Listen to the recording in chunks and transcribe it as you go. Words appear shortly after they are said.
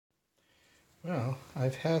Well,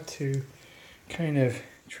 I've had to kind of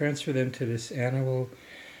transfer them to this animal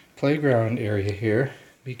playground area here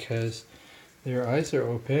because their eyes are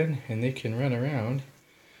open and they can run around.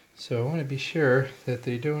 So I want to be sure that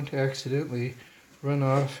they don't accidentally run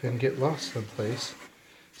off and get lost someplace.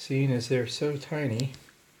 Seeing as they're so tiny,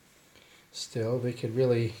 still, they could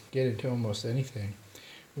really get into almost anything.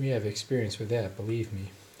 We have experience with that, believe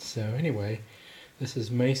me. So anyway, this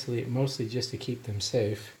is mostly just to keep them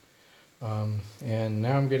safe. And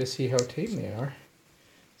now I'm going to see how tame they are.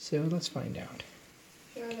 So let's find out.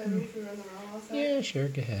 Should I let Roofy run around outside? Yeah, sure,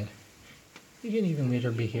 go ahead. You can even let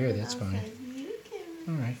her be here, that's fine.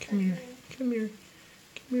 Alright, come here. Come here.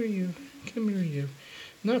 Come here, you. Come here, you.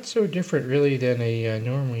 Not so different, really, than a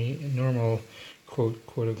normal, quote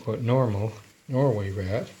unquote, normal Norway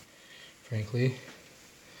rat, frankly.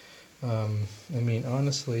 I mean,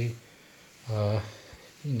 honestly,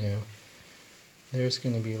 you know, there's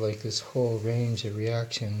going to be like this whole range of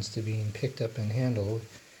reactions to being picked up and handled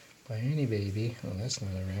by any baby. Oh, that's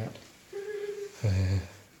not a rat.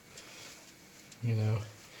 You know,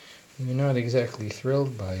 you're not exactly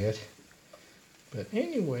thrilled by it. But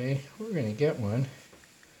anyway, we're going to get one.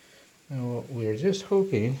 Now, we're just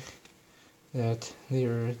hoping that they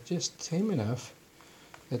are just tame enough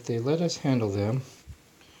that they let us handle them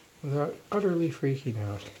without utterly freaking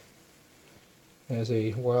out, as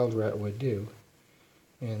a wild rat would do.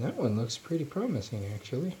 And that one looks pretty promising,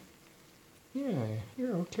 actually. Yeah,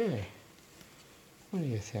 you're okay. What do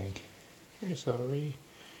you think? You're sorry.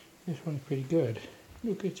 This one's pretty good.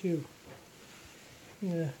 Look at you.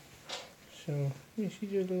 Yeah. So, you see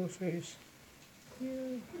your little face?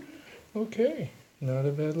 Yeah. Okay. Not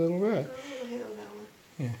a bad little rat.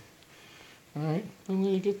 Yeah. Alright, I'm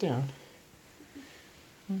going to get down.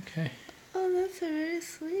 Okay. Oh, that's a very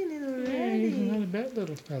sweet little rat. Yeah, he's not a bad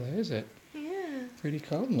little fella, is it? Yeah. Pretty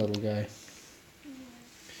calm little guy.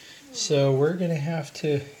 So we're going to have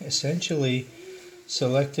to essentially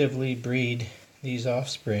selectively breed these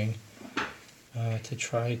offspring to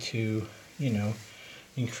try to, you know,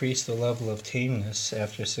 increase the level of tameness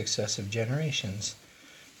after successive generations.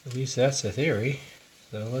 At least that's the theory.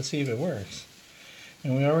 So let's see if it works.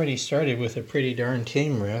 And we already started with a pretty darn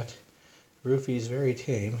tame rat. Roofy's very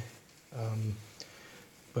tame.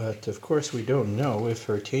 But of course we don't know if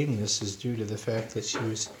her tameness is due to the fact that she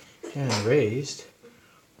was hand-raised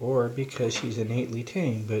or because she's innately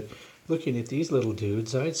tame. But looking at these little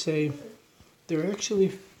dudes, I'd say they're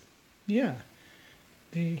actually, yeah,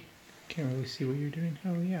 they can't really see what you're doing.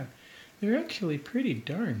 Oh yeah, they're actually pretty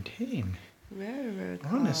darn tame. Very, very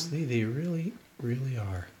calm. Honestly, they really, really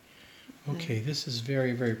are. Okay, this is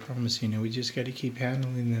very, very promising, and we just got to keep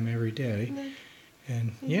handling them every day.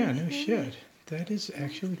 And yeah, no shit, that is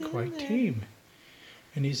actually quite tame.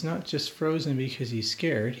 And he's not just frozen because he's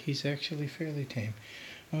scared, he's actually fairly tame.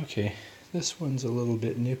 Okay, this one's a little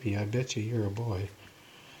bit nippy. I bet you're a boy.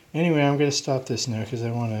 Anyway, I'm going to stop this now because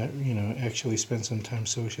I want to, you know, actually spend some time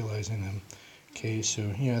socializing them. Okay,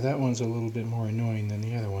 so yeah, that one's a little bit more annoying than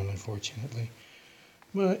the other one, unfortunately.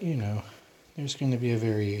 But, you know, there's going to be a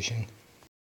variation.